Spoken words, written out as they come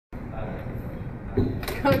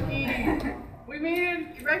Cookie! We made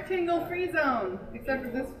a rectangle free zone! Except for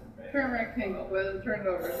this current rectangle, but turn it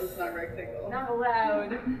over so it's not rectangle. Not allowed.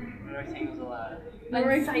 The rectangle's allowed. No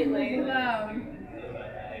rectangle's allowed.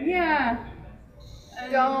 Yeah.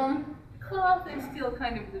 Dome. Cloth is still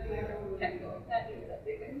kind of the bigger rectangle. That is that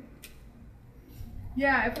bigger.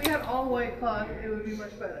 Yeah, if we had all white cloth, it would be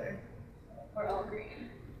much better. Or all green.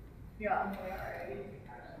 Yeah.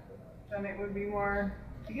 Then it would be more.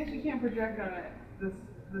 I guess you can't project on it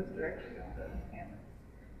this direction of the canvas.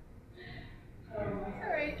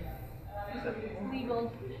 Alright. It's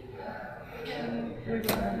legal. We don't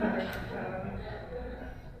have the direction shadow.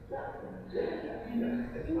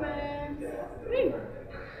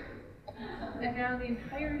 And now the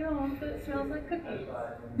entire dome smells like cookies.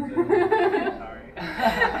 Sorry.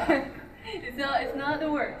 It's not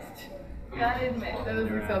the worst. Gotta admit. That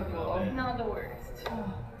is acceptable. Not the worst.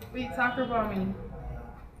 Wait, soccer bombing.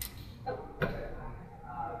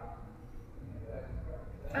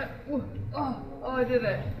 Oh, I did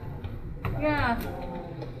it. Yeah.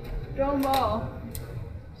 Dome ball.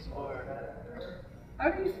 How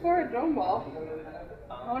do you score a dome ball?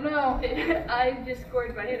 Oh no. I just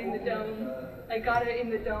scored by hitting the dome. I got it in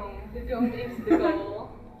the dome. The dome is the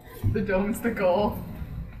goal. The dome's the goal.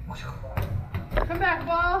 Come back,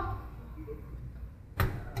 ball.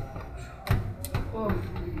 Oh.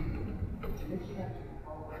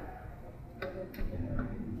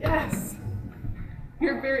 Yes.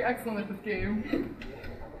 You're very excellent at this game.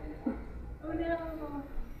 Oh no.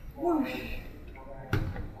 Whoosh.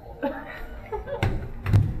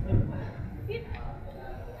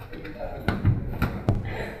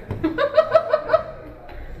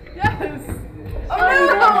 Yes. Oh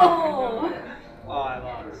no. Oh, I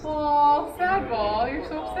lost. Oh, sad ball. You're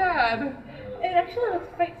so sad. It actually looks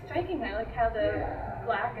quite striking. I like how the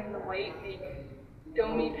black and the white make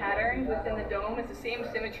domey patterns within the dome. It's the same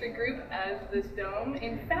symmetry group as this dome.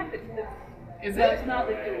 In fact, it's the Is no, it? it's not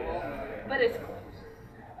the dual, but it's close.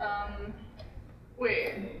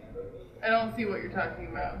 Wait. I don't see what you're talking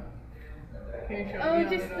about. Can you show me? Oh, on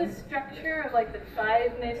just the the dome? structure of like the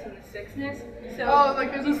fiveness and the sixness. So Oh,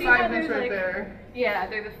 like there's you a see how fiveness there's, right like, there. Yeah,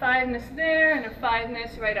 there's a fiveness there and a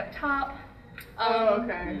fiveness right up top. Oh,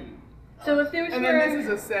 okay. So if there was And then this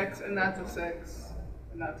is a 6, and that's a 6,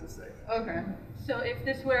 and that's a 6. Okay. So if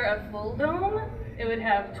this were a full dome, it would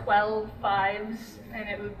have 12 fives,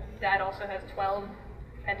 and that also has 12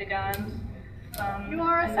 pentagons. You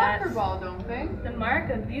are a and soccer that's ball dome thing. the mark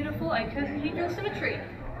of beautiful icosahedral symmetry.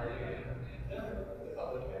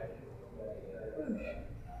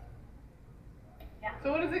 Yeah.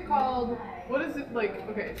 So what is it called? What is it like?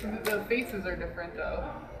 Okay, so the faces are different though.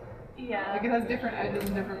 Yeah. Like it has different edges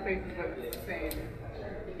and different faces, but it's the same.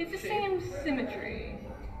 It's the shape. same symmetry.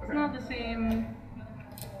 It's Okay. not the same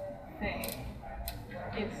thing.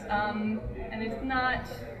 It's and it's not.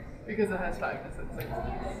 Because it has 5ness and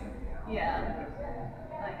 6ness. Yeah.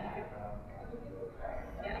 Like you could,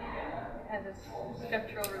 yeah. It has a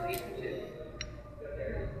structural relationship.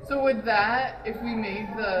 So would that, if we made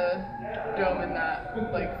the dome in that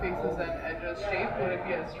like faces and edges shape, would it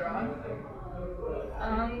be as strong?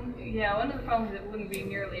 Yeah, one of the problems is it wouldn't be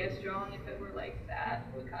nearly as strong if it were like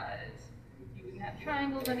that, because you wouldn't have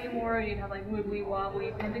triangles anymore, you'd have like wibbly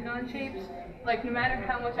wobbly pentagon shapes. Like no matter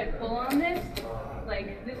how much I pull on this,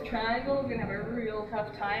 like this triangle is gonna have a real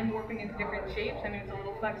tough time warping into different shapes. I mean, it's a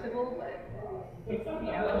little flexible, but it's,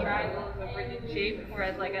 a triangle is a rigid shape,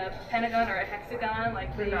 whereas like a pentagon or a hexagon,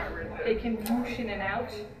 like They're not rigid. they can whoosh in and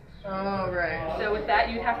out. Oh, right. So with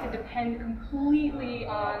that, you'd have to depend completely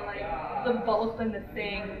on like the bulk in the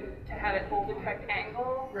thing to have it hold the correct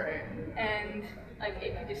angle. Right. And like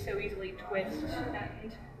it could just so easily twist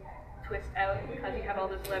and twist out because you have all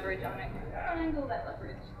this leverage on it. Triangle, that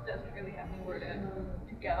leverage doesn't really have anywhere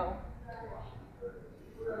to go.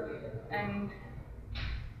 And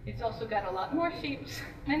it's also got a lot more shapes,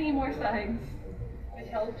 many more sides, which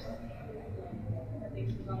helps. At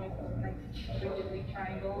least as long as it's nice rigidly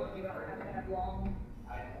triangle, you don't have to have long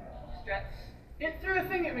struts. It threw a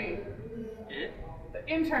thing at me. It? The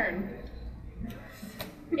intern.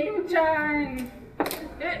 Intern!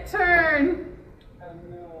 It turned. Oh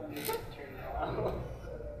no. Turn it off.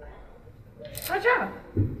 Gotcha.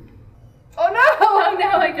 Oh no! Oh no,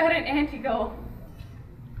 I got an anti-goal.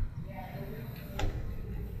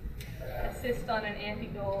 Assist on an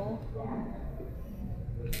anti-goal.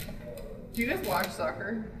 Do you guys watch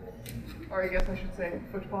soccer? Or I guess I should say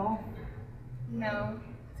football? No.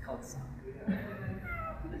 It's called soccer.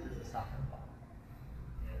 This is a soccer ball.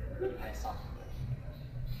 My soccer.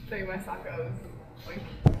 Say my sockos. Like.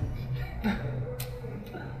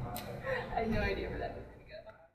 I had no idea where that